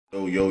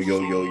Yo, yo, yo,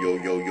 yo, yo,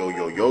 yo, yo,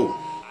 yo, yo.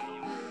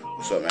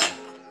 What's up, man?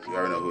 You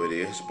already know who it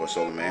is. It's your boy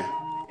Solar Man.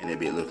 And it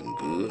be looking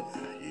good.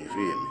 You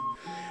feel me?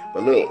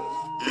 But look,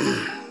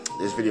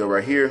 this video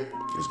right here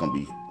is going to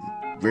be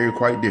very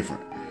quite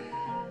different.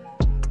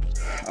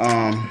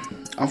 I'm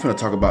going to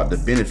talk about the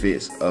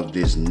benefits of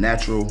this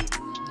natural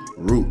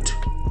root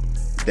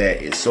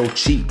that is so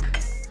cheap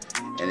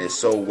and is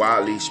so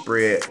widely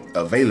spread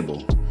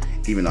available.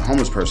 Even a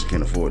homeless person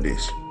can afford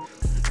this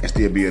and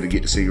still be able to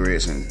get the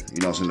cigarettes and, you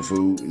know what I'm saying, the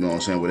food, you know what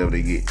I'm saying, whatever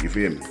they get, you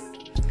feel me?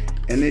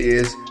 And it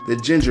is the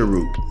ginger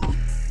root.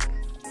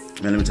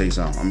 Man, let me tell you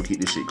something. I'm gonna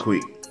keep this shit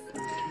quick.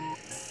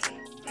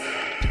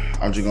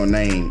 I'm just gonna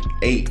name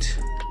 8.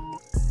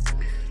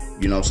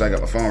 You know what I'm saying? I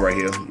got my phone right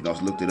here, you know,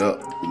 so looked it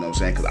up, you know what I'm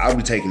saying? Cause I'll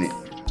be taking it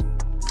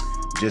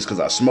just cause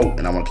I smoke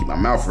and I wanna keep my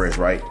mouth fresh,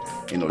 right?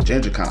 You know,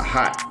 ginger kinda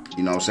hot,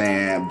 you know what I'm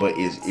saying? But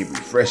it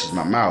refreshes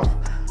my mouth.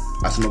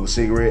 I smoke a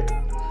cigarette,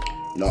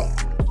 you know,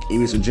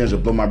 even some ginger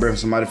blow my breath in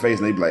somebody's face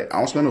and they be like, I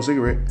don't smell no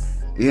cigarette.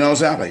 You know what I'm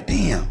saying? I'm like,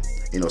 damn,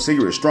 you know,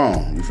 cigarette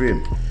strong, you feel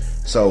me?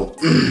 So,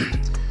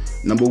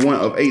 number 1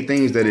 of 8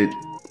 things that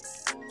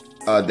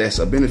that's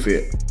a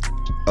benefit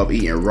of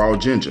eating raw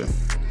ginger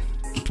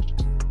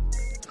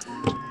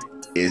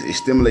is it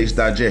stimulates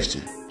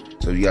digestion.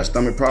 So if you got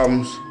stomach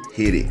problems,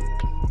 hit it.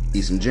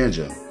 Eat some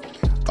ginger.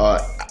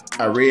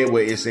 I read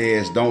where it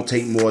says don't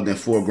take more than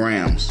 4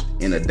 grams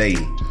in a day,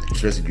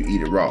 especially if you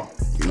eat it raw.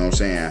 You know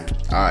what I'm saying?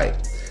 All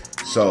right.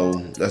 So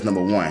that's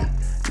number 1.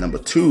 Number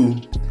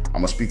 2, I'm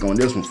gonna speak on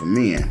this one for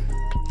men.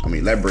 I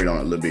mean, elaborate on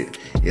it a little bit.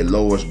 It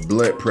lowers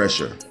blood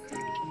pressure.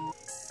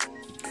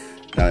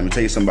 Now let me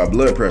tell you something about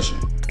blood pressure.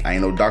 I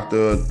ain't no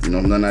doctor, you know,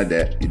 nothing like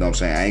that. You know what I'm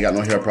saying? I ain't got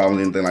no hair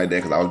problems, anything like that,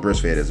 because I was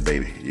breastfed as a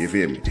baby. You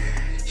feel me?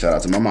 Shout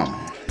out to my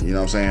mama. You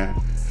know what I'm saying?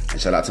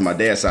 And shout out to my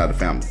dad's side of the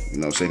family. You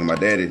know what I'm saying? My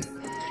daddy,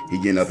 he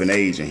getting up in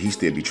age and he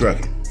still be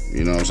trucking.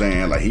 You know what I'm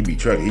saying? Like, he be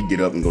trucking. He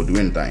get up and go do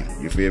anything.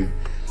 You feel me?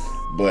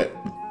 But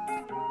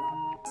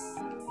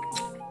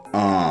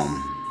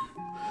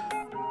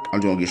I'm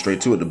just gonna get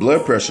straight to it. The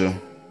blood pressure, you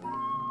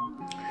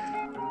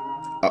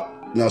know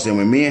what I'm saying?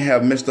 When men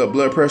have messed up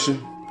blood pressure,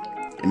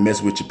 it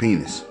messes with your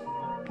penis.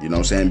 You know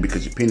what I'm saying?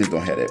 Because your penis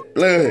don't have that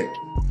blood.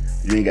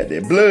 You ain't got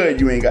that blood.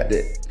 You ain't got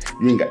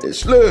that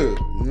slug.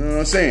 You know what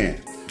I'm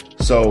saying?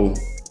 So,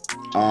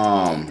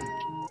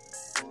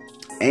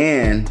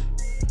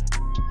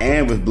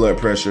 and with blood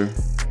pressure,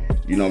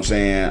 you know what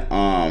I'm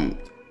saying?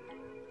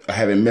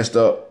 Having messed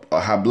up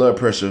or high blood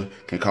pressure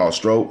can cause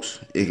strokes.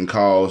 It can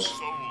cause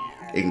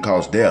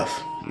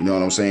death. You know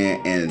what I'm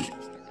saying? And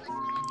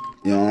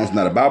you know,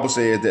 now the Bible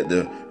says that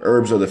the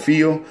herbs of the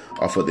field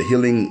are for the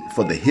healing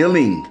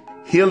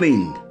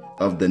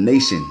of the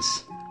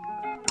nations.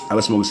 I've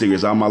been smoking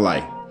cigarettes all my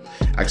life.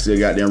 I can still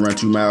got there and run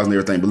 2 miles and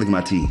everything, but look at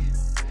my teeth.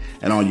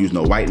 And I don't use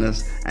no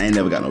whiteners. I ain't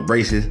never got no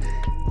braces.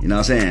 You know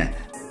what I'm saying?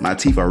 My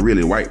teeth are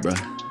really white, bro.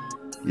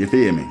 You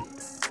feel me?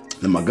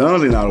 And my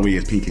gums ain't all the way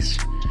as pinkish.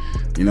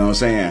 You know what I'm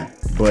saying?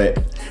 But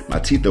my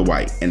teeth are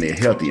white and they're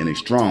healthy and they're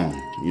strong.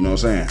 You know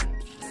what I'm saying?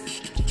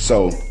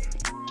 So,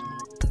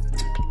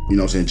 you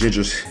know what I'm saying?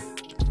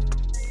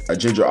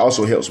 Ginger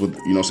also helps with,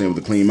 you know what I'm saying,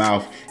 with a clean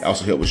mouth. It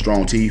also helps with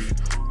strong teeth.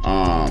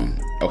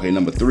 Okay,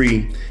 number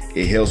 3,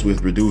 it helps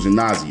with reducing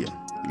nausea.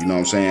 You know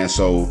what I'm saying?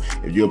 So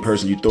if you're a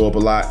person, you throw up a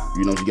lot,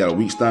 you know, if you got a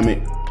weak stomach,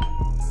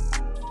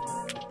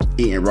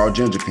 eating raw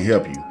ginger can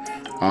help you.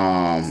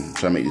 Try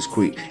to make this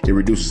quick. It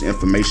reduces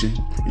inflammation.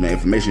 You know,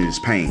 inflammation is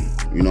pain.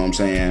 You know what I'm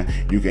saying?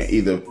 You can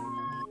either,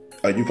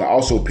 you can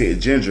also put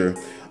ginger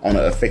on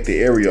an affected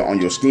area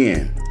on your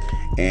skin,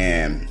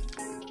 and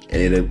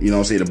it'll, you know what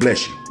I'm saying, it'll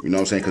bless you. You know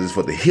what I'm saying? Because it's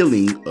for the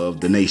healing of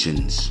the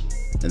nations.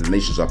 And the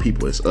nations are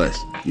people. It's us.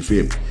 You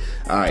feel me?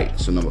 All right.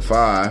 So number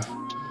 5,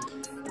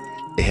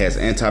 it has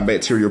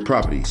antibacterial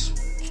properties.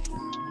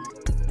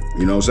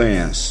 You know what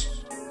I'm saying?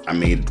 I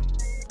mean,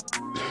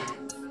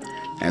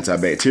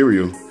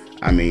 antibacterial.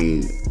 I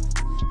mean,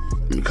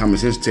 common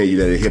sense tell you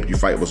that it help you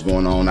fight what's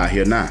going on out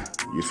here now.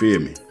 You feel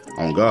me?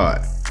 On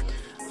God.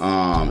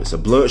 It's a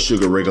blood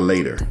sugar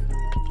regulator.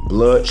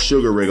 Blood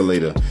sugar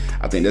regulator.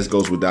 I think this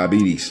goes with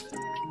diabetes.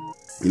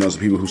 You know,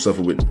 some people who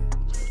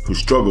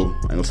struggle, I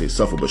ain't gonna say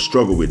suffer, but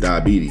struggle with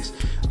diabetes.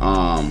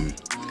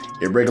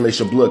 It regulates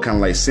your blood kind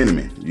of like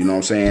cinnamon. You know what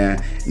I'm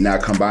saying? Now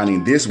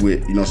combining this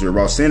with, you know, some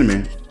raw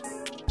cinnamon,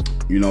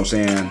 you know what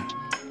I'm saying?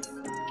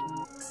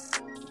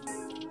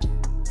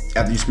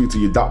 After you speak to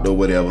your doctor or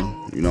whatever,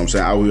 you know what I'm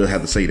saying? I will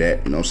have to say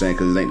that, you know what I'm saying?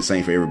 Because it ain't the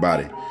same for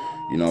everybody.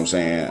 You know what I'm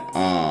saying?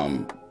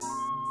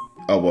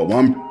 What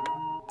one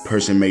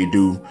person may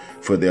do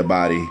for their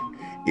body,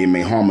 it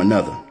may harm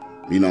another.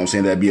 You know what I'm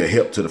saying? That'd be a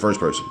help to the first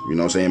person. You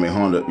know what I'm saying? It may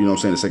harm the, you know what I'm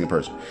saying, the second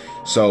person.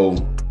 So,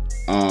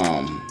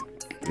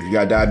 if you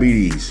got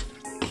diabetes,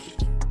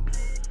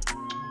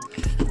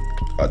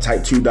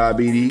 type 2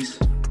 diabetes,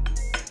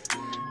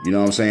 you know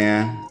what I'm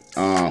saying?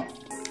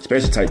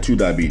 Especially type 2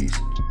 diabetes.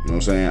 You know what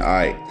I'm saying? All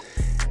right.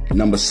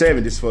 Number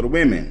 7, this is for the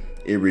women.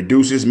 It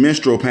reduces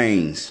menstrual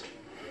pains.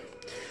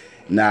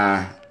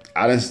 Now,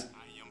 I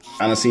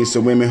done seen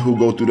some women who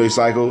go through their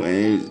cycle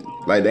and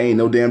like they ain't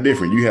no damn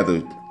different. You have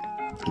to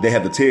they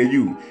have to tell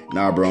you,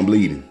 nah, bro, I'm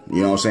bleeding.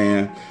 You know what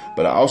I'm saying?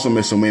 But I also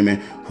met some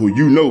women who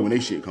you know when they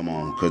shit come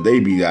on, because they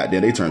be out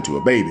there, they turn to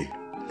a baby.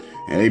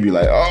 And they be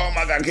like, oh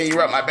my God, can you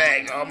rub my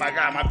back? Oh my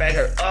God, my back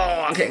hurt.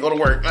 Oh, I can't go to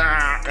work. They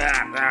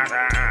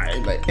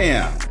like,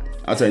 damn.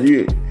 I'll tell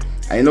you,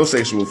 I ain't no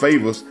sexual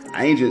favors.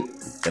 I ain't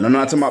just, and I'm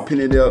not talking about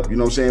pinning it up, you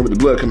know what I'm saying, with the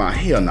blood come out.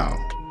 Hell no.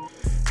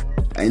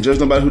 I ain't judge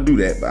nobody who do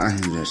that, but I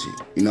ain't that shit.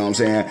 You know what I'm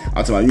saying?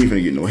 I'm talking about you ain't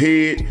finna get no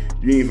head.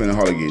 You ain't finna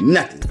hardly get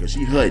nothing, because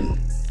she hurting.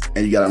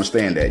 And you gotta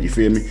understand that, you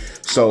feel me?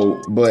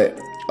 So, but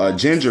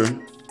ginger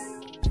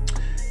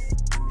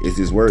is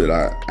this word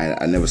that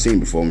I never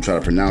seen before. I'm trying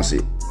to pronounce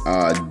it.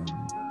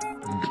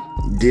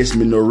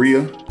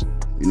 Dysmenorrhea,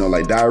 you know,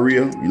 like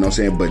diarrhea, you know what I'm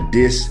saying? But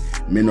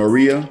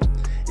dysmenorrhea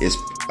is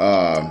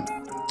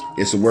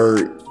it's a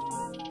word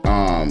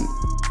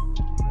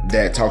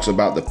that talks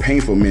about the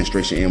painful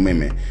menstruation in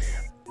women,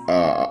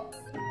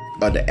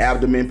 the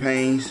abdomen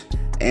pains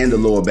and the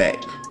lower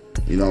back.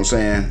 You know what I'm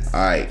saying? All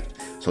right.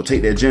 So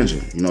take that ginger,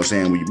 you know what I'm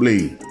saying, when you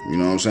bleed. You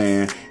know what I'm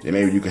saying? Then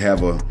maybe you can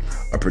have a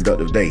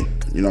productive day.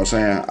 You know what I'm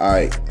saying? All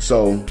right.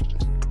 So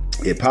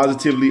it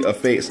positively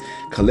affects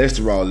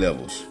cholesterol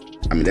levels.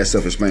 I mean, that's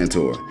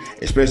self-explanatory,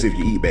 especially if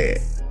you eat bad.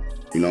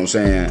 You know what I'm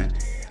saying?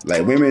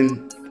 Like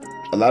women,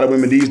 a lot of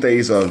women these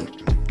days are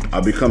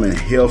becoming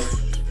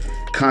health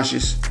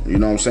conscious. You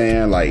know what I'm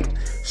saying? Like,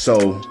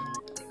 so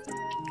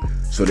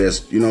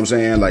there's, you know what I'm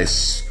saying? Like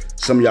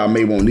some of y'all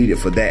may won't need it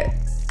for that,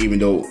 even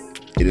though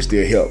it'll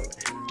still help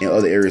in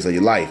other areas of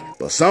your life.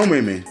 But some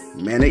women,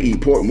 man, they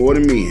eat pork more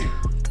than men.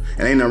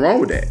 And ain't nothing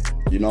wrong with that.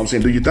 You know what I'm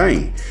saying? Do your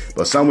thing.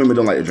 But some women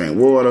don't like to drink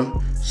water.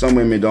 Some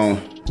women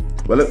don't.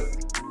 Well, look,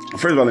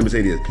 first of all, let me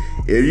say this.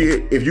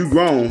 If you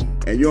grown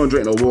and you don't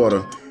drink no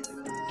water,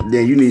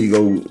 then you need to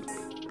go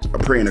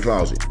pray in the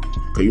closet,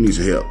 because you need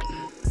some help.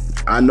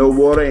 I know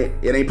water,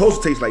 it ain't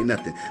supposed to taste like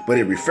nothing, but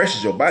it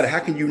refreshes your body. How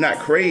can you not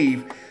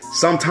crave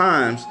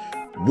sometimes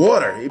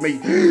water? It may,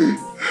 you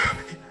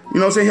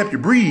know what I'm saying, help you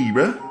breathe,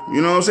 bro.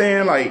 You know what I'm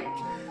saying? Like,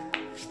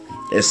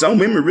 and some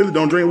women really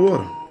don't drink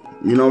water.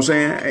 You know what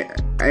I'm saying?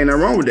 Ain't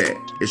nothing wrong with that.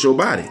 It's your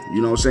body.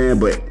 You know what I'm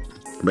saying?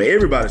 But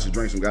everybody should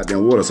drink some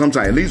goddamn water.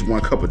 Sometimes at least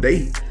 1 cup a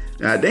day.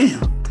 God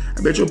damn.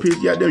 I bet your piece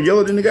goddamn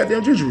yellow than the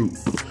goddamn ginger root.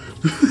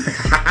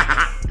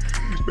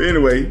 But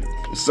anyway,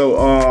 so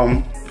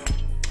I'm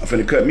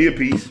finna cut me a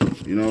piece.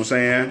 You know what I'm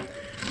saying?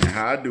 And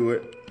how I do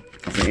it,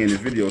 I'm finna end this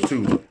video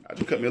too. I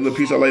just cut me a little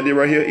piece out like this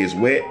right here. It's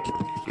wet,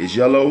 it's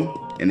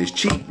yellow, and it's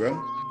cheap, bro.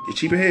 It's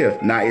cheap as hell.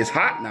 Now it's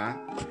hot now.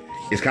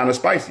 It's kind of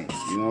spicy.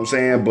 You know what I'm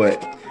saying?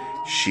 But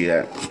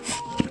shit,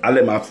 I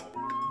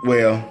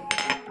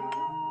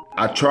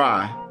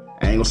try.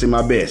 I ain't gonna say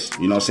my best.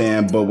 You know what I'm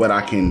saying? But what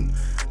I can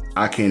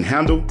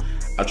handle,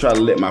 I try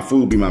to let my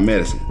food be my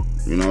medicine.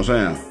 You know what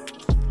I'm saying?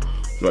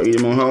 So I eat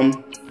them on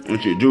home.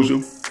 That shit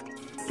juicy.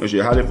 That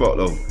shit hot as fuck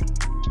though.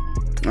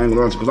 I ain't gonna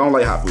lie, because I don't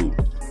like hot food.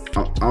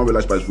 I don't really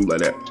like spicy food like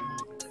that.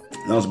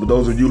 But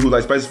those of you who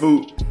like spicy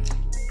food,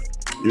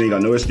 you ain't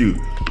got no excuse.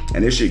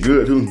 And this shit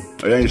good too.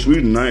 It ain't sweet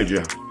and nice,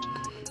 yeah.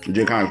 It's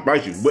just kind of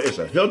spicy, but it's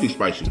a healthy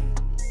spicy.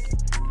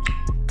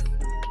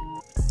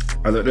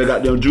 I let that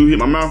goddamn juice hit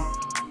my mouth.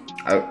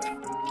 I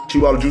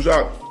chew all the juice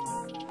out.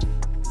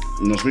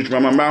 You know, switch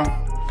around my mouth,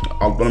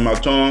 off under my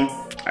tongue.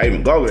 I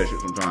even goggle that shit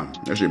sometimes.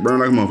 That shit burn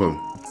like a motherfucker.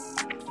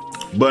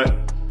 But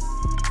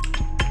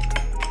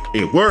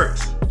it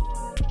works.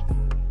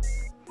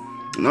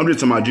 And I'm just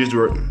to my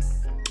ginger. I'm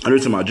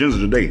just to my ginger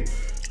today.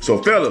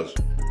 So fellas,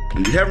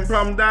 if you having a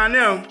problem down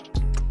there,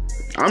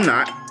 I'm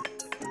not.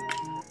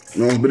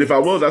 You know, but if I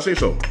was, I'd say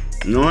so.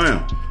 You know what I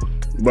am.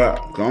 But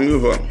I don't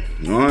give a fuck.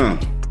 You know what I am.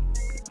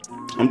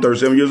 I'm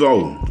 37 years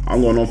old.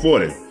 I'm going on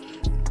 40.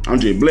 I'm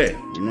just blessed.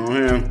 You know what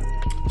I am.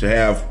 To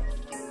have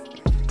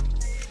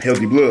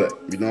healthy blood.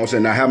 You know what I'm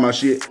saying? Now have my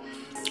shit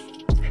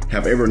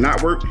have ever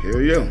not worked?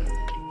 Hell yeah.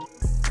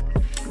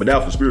 But that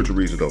was for spiritual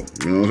reasons though.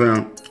 You know what I'm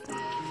saying?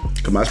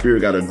 Cause my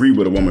spirit gotta agree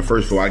with a woman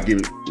first before I give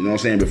it. You know what I'm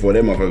saying? Before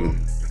that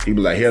motherfucker. He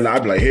be like, hell no. I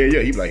be like, hell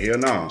yeah. He be like, hell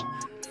no.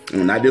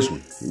 And not this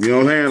one. You know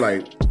what I'm saying?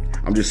 Like,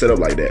 I'm just set up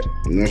like that.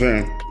 You know what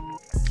I'm saying?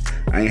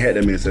 I ain't had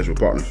that many sexual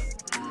partners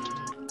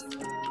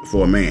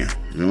for a man.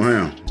 You know what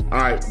I'm saying?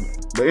 Alright.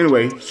 But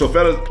anyway, so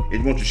fellas, if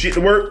you want your shit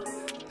to work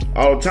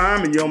all the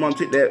time and you don't want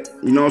to take that,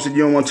 you know what I'm saying?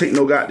 You don't want to take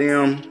no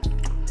goddamn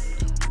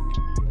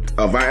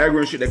Viagra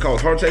and shit that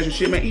cause heart attacks and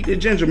shit, man. Eat that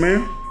ginger,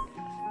 man.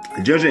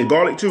 Ginger and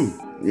garlic too.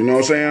 You know what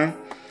I'm saying?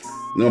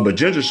 No, but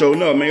ginger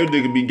showing up, man. Your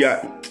dick be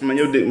got, man.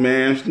 Your dick,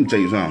 man. Let me tell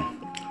you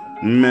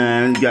something,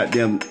 man.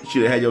 Goddamn,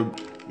 should have had your,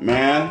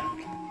 man.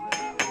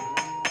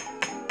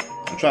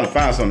 I'm trying to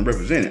find something to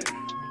represent it.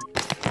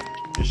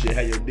 This shit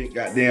had your dick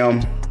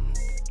goddamn.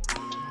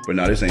 But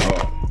no, this ain't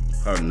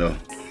hard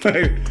enough.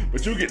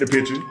 But you get the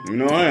picture. You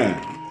know what I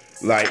mean?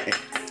 Like,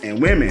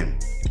 and women,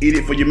 eat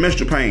it for your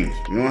menstrual pains.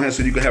 You know what I'm saying?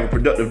 So you can have a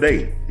productive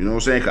day. You know what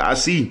I'm saying? Cause I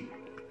see.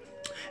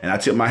 And I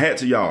tip my hat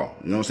to y'all.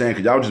 You know what I'm saying?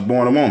 Cause y'all just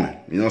born a woman.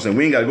 You know what I'm saying?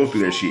 We ain't gotta go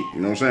through that shit. You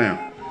know what I'm saying?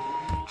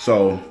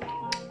 So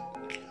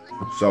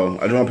I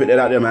just wanna put that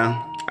out there, man.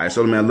 Alright,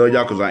 so man, I love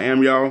y'all cause I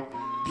am y'all.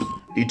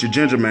 Eat your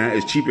ginger, man.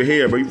 It's cheap as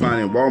hell, bro. You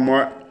find it in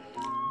Walmart,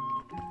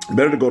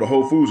 better to go to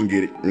Whole Foods and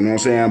get it. You know what I'm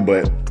saying?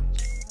 But,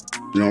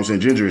 you know what I'm saying?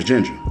 Ginger is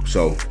ginger.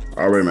 So,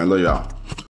 all right, man. Love y'all.